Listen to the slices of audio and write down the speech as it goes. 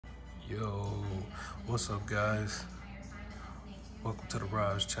Yo, what's up, guys? Welcome to the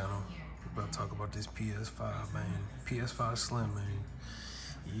Rise channel. We're about to talk about this PS5, man. PS5 Slim, man.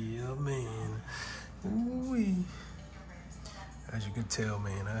 Yeah, man. Ooh-wee. As you can tell,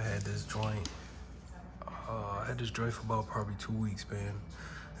 man, I had this joint. For about probably 2 weeks, man.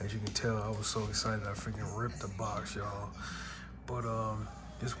 As you can tell, I was so excited I freaking ripped the box, y'all. But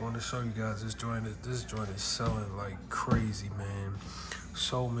just wanted to show you guys this joint is selling like crazy, man.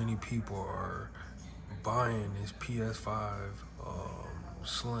 So many people are buying this PS5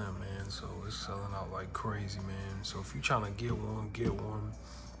 Slim, man. So it's selling out like crazy, man. So if you're trying to get one.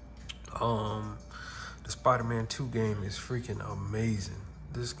 The Spider-Man 2 game is freaking amazing.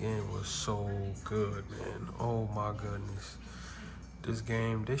 This game was so good, man. Oh my goodness. This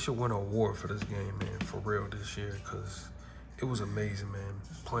game, they should win an award for this game, man, for real this year, because it was amazing, man,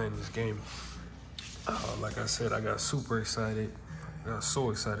 playing this game. Like I said, I got super excited. I got so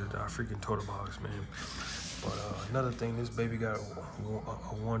excited that I freaking tore the box, man. But another thing, this baby got a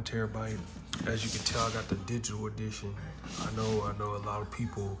 1 terabyte. As you can tell, I got the digital edition. I know a lot of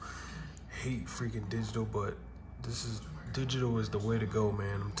people hate freaking digital, but digital is the way to go,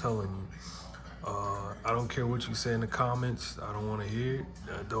 man. I'm telling you. I don't care what you say in the comments. I don't want to hear it.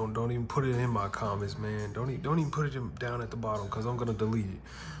 Don't even put it in my comments, man. Don't even put it down at the bottom, because I'm gonna delete it.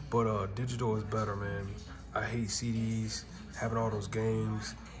 But digital is better, man. I hate CDs, having all those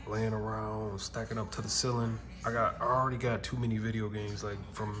games laying around, stacking up to the ceiling. I already got too many video games, like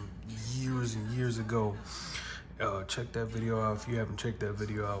from years and years ago. Check that video out if you haven't checked that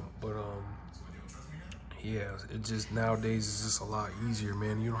video out. But yeah, it just nowadays is just a lot easier,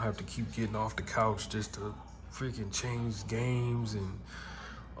 man. You don't have to keep getting off the couch just to freaking change games and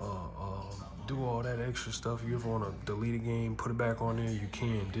do all that extra stuff. You ever want to delete a game, put it back on there, you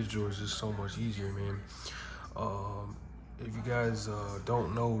can. Digital is just so much easier, man. If you guys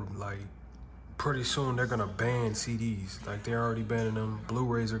don't know, like, pretty soon they're gonna ban CDs. Like, they're already banning them.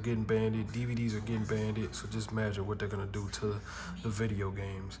 Blu-rays are getting banned, DVDs are getting banned. So just imagine what they're gonna do to the video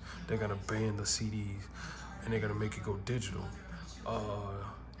games. They're gonna ban the CDs and they're gonna make it go digital.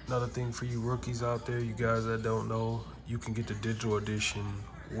 Another thing for you rookies out there, you guys that don't know, you can get the digital edition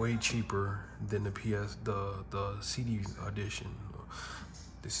way cheaper than the CD edition.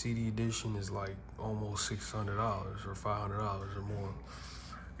 The CD edition is like almost $600 or $500 or more.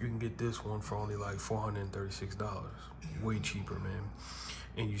 You can get this one for only like $436, way cheaper, man.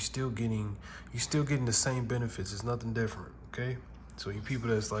 And you're still getting the same benefits. It's nothing different, okay? So you people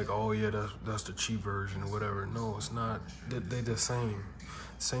that's like, oh yeah, that's the cheap version or whatever. No, it's not. They're the same.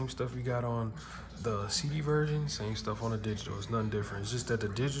 Same stuff you got on the CD version, same stuff on the digital. It's nothing different. It's just that the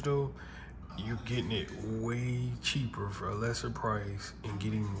digital, you're getting it way cheaper for a lesser price and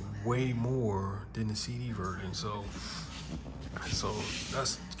getting way more than the CD version. So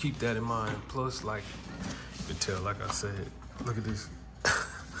let's keep that in mind. Plus, like you can tell, like I said, look at this.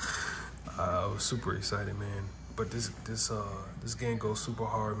 I was super excited, man. But this game goes super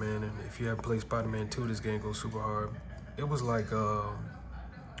hard, man. And if you haven't played Spider-Man 2, this game goes super hard. It was like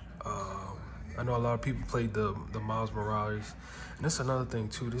I know a lot of people played the Miles Morales, and that's another thing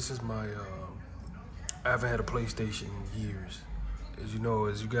too. This is my I haven't had a PlayStation in years. As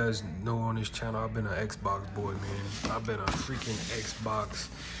you guys know on this channel, I've been an Xbox boy, man. I've been a freaking Xbox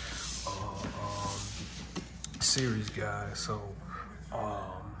series guy. So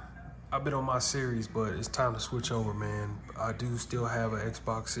I've been on my series, but it's time to switch over, man. I do still have an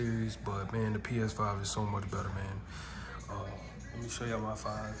Xbox series, but man, the PS5 is so much better, man. Let me show y'all my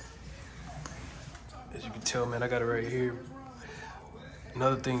 5. As you can tell, man, I got it right here.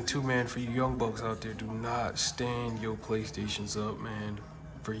 Another thing too, man, for you young bucks out there, do not stand your PlayStations up, man.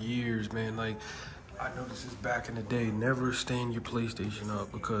 For years, man, like, I know this is back in the day, never stand your PlayStation up,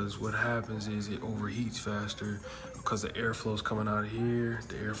 because what happens is it overheats faster because the airflow's coming out of here,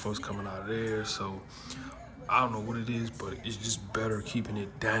 the airflow's coming out of there. So I don't know what it is, but it's just better keeping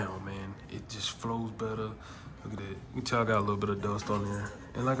it down, man. It just flows better. Look at that. You can tell I got a little bit of dust on there.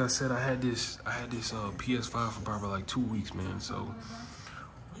 And like I said, I had this PS5 for probably like 2 weeks, man. So,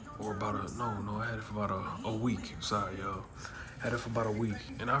 or about I had it for about a week. Sorry, y'all. Had it for about a week,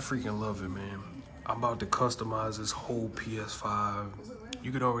 and I freaking love it, man. I'm about to customize this whole PS5.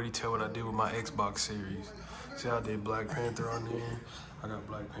 You could already tell what I did with my Xbox series. See how I did Black Panther on there? I got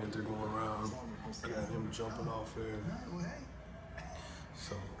Black Panther going around. I got him jumping off there.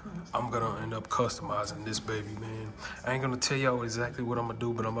 So I'm gonna end up customizing this baby, man. I ain't gonna tell y'all exactly what I'm gonna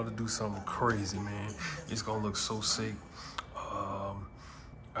do, but I'm gonna do something crazy, man. It's gonna look so sick.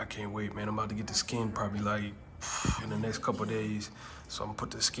 I can't wait, man. I'm about to get the skin probably like in the next couple days. So I'm gonna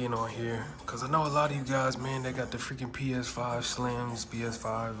put the skin on here, cause I know a lot of you guys, man, they got the freaking PS5 Slims,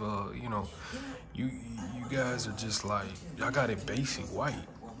 PS5. You know, you guys are just like, y'all got it basic white.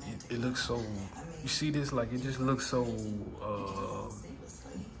 It looks so. You see this? Like it just looks so.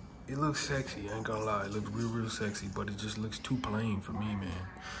 It looks sexy. I ain't gonna lie. It looks real sexy, but it just looks too plain for me, man.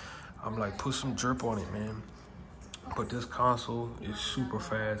 I'm like, put some drip on it, man. But this console is super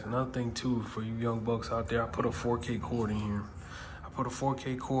fast. Another thing too, for you young bucks out there, I put a 4K cord in here. I put a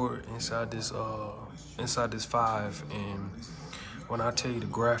 4K cord inside this 5, and when I tell you the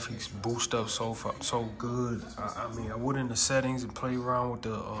graphics boost up so good, I mean, I went in the settings and played around with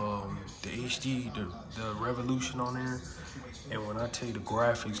the HD, the Revolution on there, and when I tell you the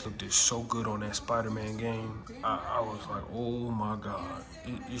graphics looked so good on that Spider-Man game, I was like, oh my God,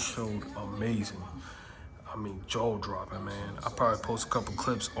 it showed amazing. I mean, jaw-dropping, man. I'll probably post a couple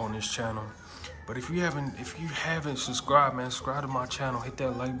clips on this channel. But if you haven't subscribed, man, subscribe to my channel. Hit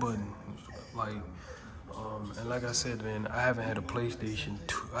that like button. Like, and like I said, man, I haven't had a PlayStation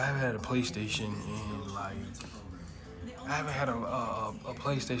in like, I haven't had a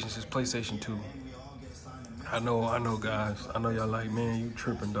PlayStation since PlayStation 2. I know, guys. I know y'all like, man, you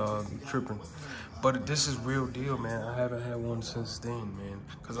tripping, dog. You tripping. But this is real deal, man. I haven't had one since then, man.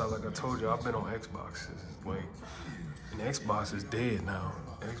 Cause like I told you, I've been on Xboxes. Like, and Xbox is dead now.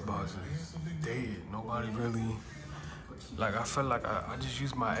 Xbox is dead. Nobody really, like, I felt like I just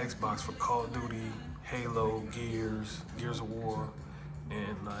used my Xbox for Call of Duty, Halo, Gears of War,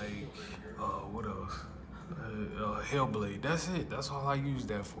 and like, what else? Hellblade. That's it. That's all I use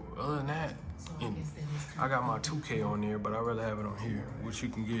that for. Other than that, I got my 2K on there, but I rather have it on here, which you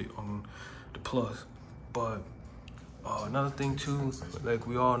can get on the Plus. But another thing too, like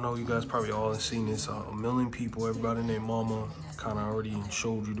we all know, you guys probably all have seen this. A million people, everybody named Mama, kind of already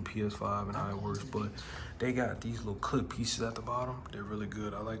showed you the PS5 and how it works. But they got these little clip pieces at the bottom. They're really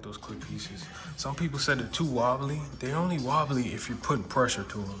good. I like those clip pieces. Some people said they're too wobbly. They're only wobbly if you're putting pressure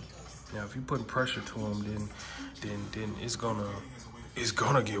to them. Now, if you're putting pressure to them, then it's gonna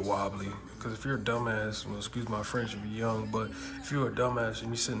get wobbly. Because if you're a dumbass, well, excuse my French if you're young, but if you're a dumbass and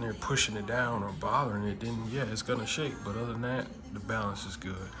you're sitting there pushing it down or bothering it, then yeah, it's gonna shake. But other than that, the balance is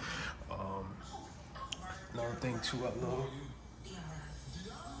good. Another thing too, I love.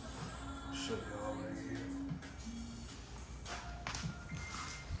 Show y'all right here.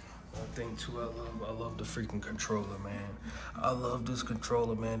 Another thing too, I love the freaking controller, man. I love this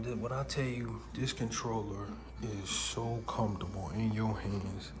controller, man. When I tell you, this controller is so comfortable in your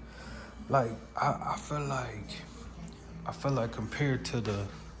hands. Like, I feel like compared to the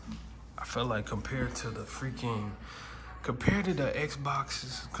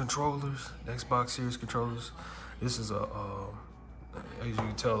Xbox's controllers, the Xbox Series controllers, this is as you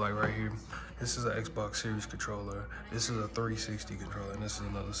can tell, like right here, this is an Xbox Series controller. This is a 360 controller, and this is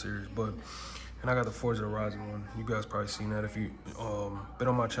another series. And I got the Forza Horizon one. You guys probably seen that if you been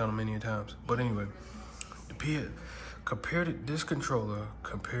on my channel many times. But anyway, compared to this controller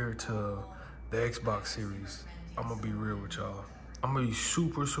compared to the Xbox Series, I'm gonna be real with y'all. I'm gonna be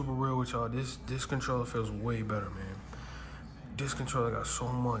super real with y'all. This controller feels way better, man. This controller got so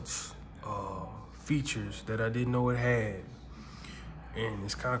much features that I didn't know it had. And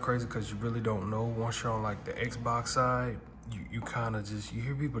it's kind of crazy because you really don't know. Once you're on like the Xbox side, you kind of just, you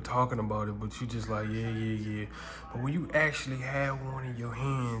hear people talking about it, but you just like, yeah. But when you actually have one in your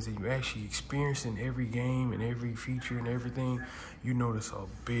hands and you actually experiencing every game and every feature and everything, you notice a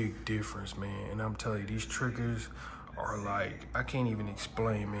big difference, man. And I'm telling you, these triggers are like, I can't even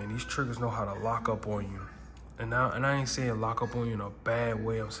explain, man. These triggers know how to lock up on you. And I ain't saying lock up on you in a bad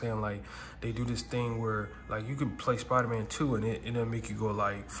way. I'm saying like they do this thing where like you can play Spider-Man 2 and it'll make you go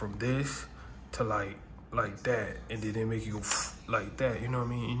like from this to like that, and then they make you go like that. You know what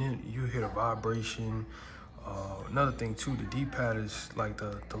I mean? And then you hear the vibration. Another thing too, the D-pad is like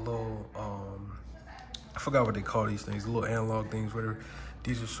the little I forgot what they call these things, the little analog things. Whatever.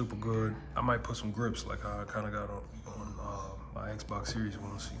 These are super good. I might put some grips like how I kind of got on my Xbox Series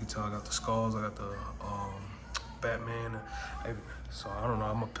ones. You can tell I got the skulls. I got the Batman. So I don't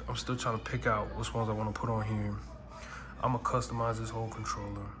know. I'm still trying to pick out which ones I want to put on here. I'm gonna customize this whole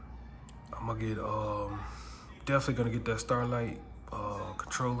controller. I'm gonna get definitely gonna get that Starlight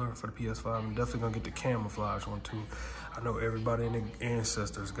controller for the PS5. I'm definitely gonna get the camouflage one too. I know everybody in the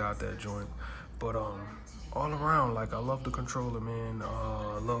ancestors got that joint, but all around, like, I love the controller, man.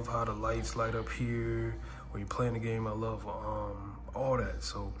 I love how the lights light up here when you're playing the game. I love all that.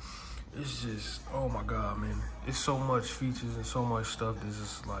 So it's just, oh my God, man. It's so much features and so much stuff that's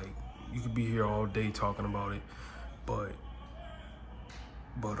just like, you could be here all day talking about it. But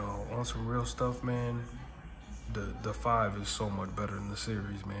on some real stuff, man, the 5 is so much better than the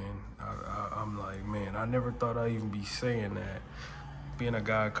series, man. I'm like, man, I never thought I'd even be saying that. Being a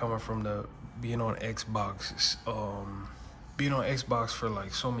guy coming from being on Xbox, being on Xbox for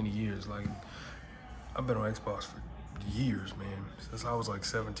like so many years. Like, I've been on Xbox for years, man, since I was like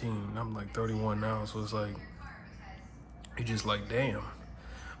 17. I'm like 31 now, so it's like, you just like, damn.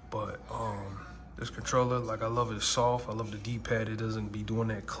 But this controller, like, I love it soft. I love the D-pad. It doesn't be doing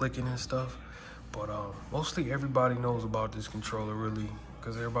that clicking and stuff. But mostly everybody knows about this controller, really,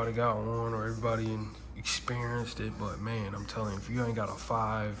 because everybody got one or everybody experienced it. But man, I'm telling you, if you ain't got a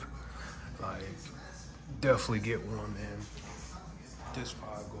 5, like, definitely get one, man. This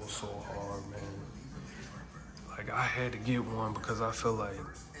 5 goes so hard, man. Like, I had to get one because I feel like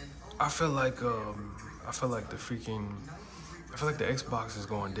the Xbox is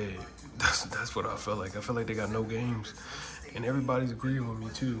going dead. That's what I feel like. I feel like they got no games, and everybody's agreeing with me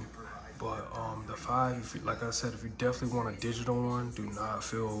too. But the 5, like I said, if you definitely want a digital one, do not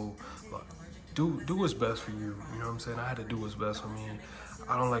feel like, do what's best for you. You know what I'm saying? I had to do what's best for me.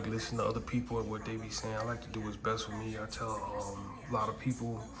 I don't like listening to other people and what they be saying. I like to do what's best for me. I tell a lot of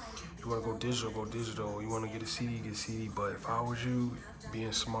people, you want to go digital. You want to get a CD, get a CD. But if I was you,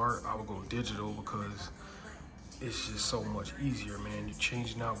 being smart, I would go digital because it's just so much easier, man. You're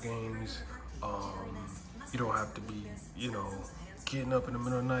changing out games. You don't have to be, getting up in the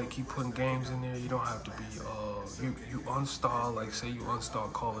middle of the night, keep putting games in there. You don't have to be, you uninstall, like say you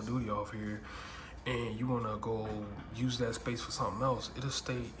uninstall Call of Duty off here and you want to go use that space for something else. It'll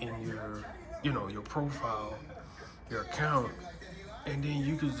stay in your, your profile, your account, and then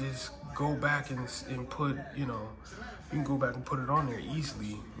you could just go back and put, you can go back and put it on there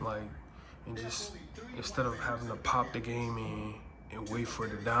easily, like, and just, instead of having to pop the game in and wait for it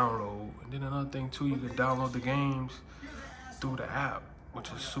to download. And then another thing too, you can download the games through the app,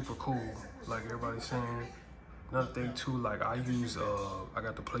 which is super cool, like everybody's saying. Another thing too, like I use, I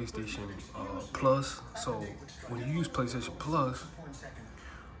got the PlayStation Plus, so when you use PlayStation Plus,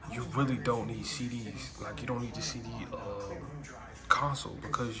 you really don't need CDs. Like, you don't need the CD console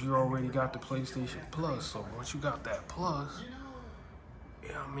because you already got the PlayStation Plus. So once you got that Plus,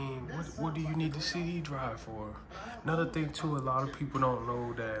 yeah, I mean, what do you need the CD drive for? Another thing too, a lot of people don't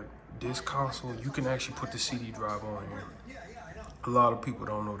know that this console, you can actually put the CD drive on here. A lot of people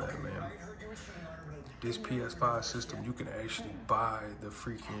don't know that, man. This PS5 system, you can actually buy the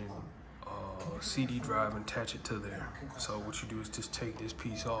freaking CD drive and attach it to there. So what you do is just take this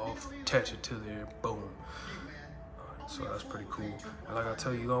piece off, attach it to there, boom. So that's pretty cool. And like I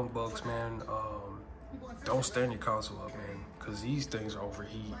tell you, young bucks, man, don't stand your console up, man, because these things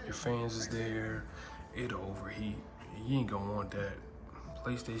overheat. Your fans is there, it'll overheat. You ain't gonna want that.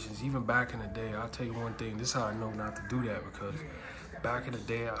 PlayStations, even back in the day, I'll tell you one thing, this is how I know not to do that, because back in the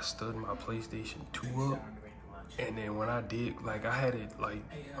day, I stood my PlayStation 2 up, and then when I did, like, I had it, like,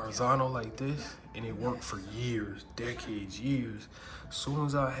 horizontal like this, and it worked for years, decades, years. As soon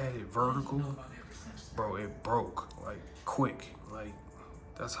as I had it vertical, bro, it broke, like, quick. Like,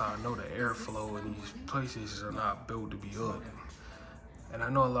 that's how I know the airflow in these PlayStations are not built to be up. And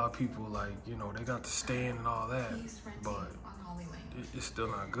I know a lot of people, like, they got the stand and all that, but it's still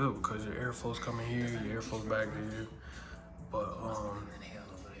not good because your airflow's coming here, your airflow's back there. But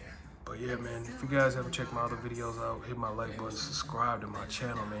yeah, man, if you guys haven't checked my other videos out, hit my like button, subscribe to my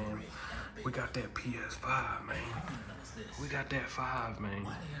channel, man. We got that PS5, man. We got that 5, man.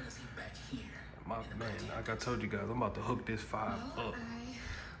 Man, like I told you guys, I'm about to hook this 5 up.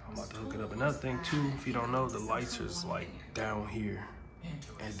 I'm about to hook it up. Another thing too, if you don't know, the lights is like down here.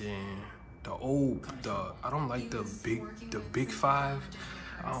 And then I don't like the big 5.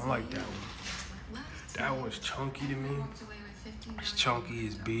 I don't like that one. That one's chunky to me. It's chunky,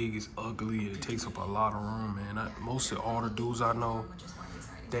 it's big, it's ugly, it takes up a lot of room, man. Most of all the dudes I know,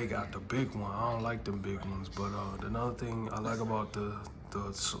 they got the big one. I don't like them big ones, but another thing I like about the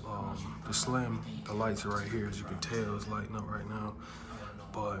Slim, the lights are right here, as you can tell, it's lighting up right now.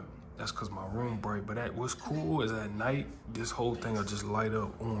 But that's because my room bright. But what's cool is at night, this whole thing will just light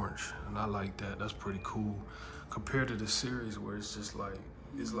up orange, and I like that. That's pretty cool compared to the series where it's just like,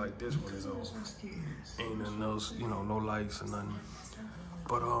 it's like this one is off. Ain't nothing else, no lights or nothing.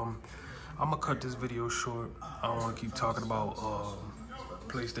 But I'm gonna cut this video short. I don't wanna keep talking about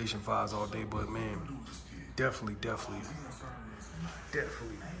PlayStation 5s all day, but man, definitely get that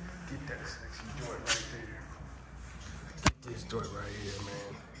sexy joint right there. Get this joint right here,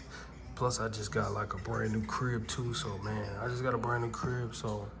 man. Plus I just got like a brand new crib too, so man, I just got a brand new crib,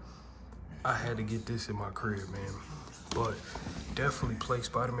 so I had to get this in my crib, man. But definitely play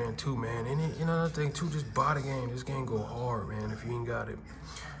Spider-Man 2, man. And another thing too, just buy the game. This game go hard, man, if you ain't got it.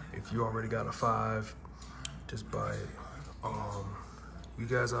 If you already got a 5, just buy it. You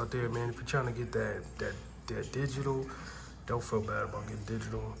guys out there, man, if you're trying to get that digital, don't feel bad about getting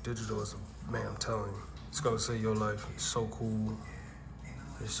digital. Digital is, man, I'm telling you, it's gonna save your life. It's so cool.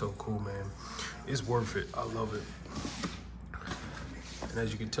 It's so cool, man. It's worth it. I love it. And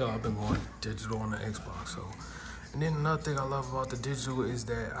as you can tell, I've been going digital on the Xbox. So, and then another thing I love about the digital is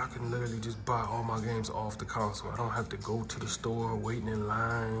that I can literally just buy all my games off the console. I don't have to go to the store waiting in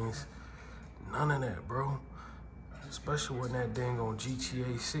lines. None of that, bro. Especially when that dang on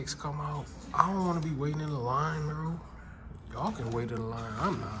GTA 6 come out. I don't want to be waiting in the line, bro. Y'all can wait in the line.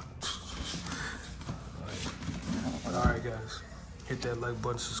 I'm not. But all right, guys. Hit that like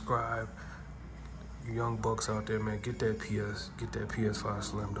button, subscribe. You young bucks out there, man, get that PS5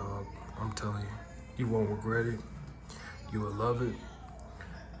 Slim, dog. I'm telling you, you won't regret it. You will love it.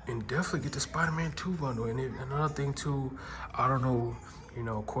 And definitely get the Spider-Man 2 bundle. And another thing too, I don't know, you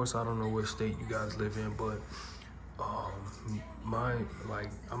know, of course I don't know what state you guys live in, but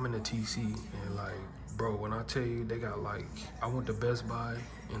I'm in the TC, and like, bro, when I tell you they got like, I went to Best Buy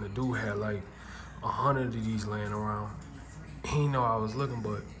and the dude had like 100 of these laying around. He didn't know I was looking,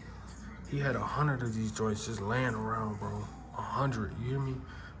 but he had 100 of these joints just laying around, bro. 100, you hear me?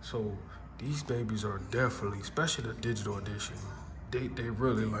 So these babies are definitely, especially the digital edition, they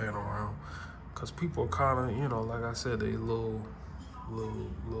really laying around. Cause people are kind of, you know, like I said, they a little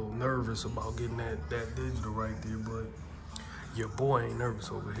nervous about getting that digital right there, but your boy ain't nervous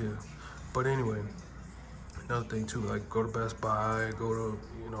over here. But anyway, another thing too, like go to Best Buy, go to,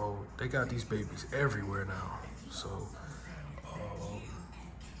 you know, they got these babies everywhere now. So,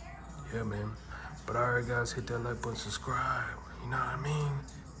 yeah, man. But all right, guys, hit that like button, subscribe. You know what I mean?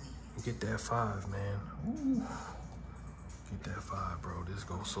 And get that 5, man. Ooh. Get that 5, bro. This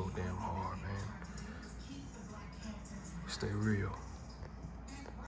goes so damn hard, man. Stay real.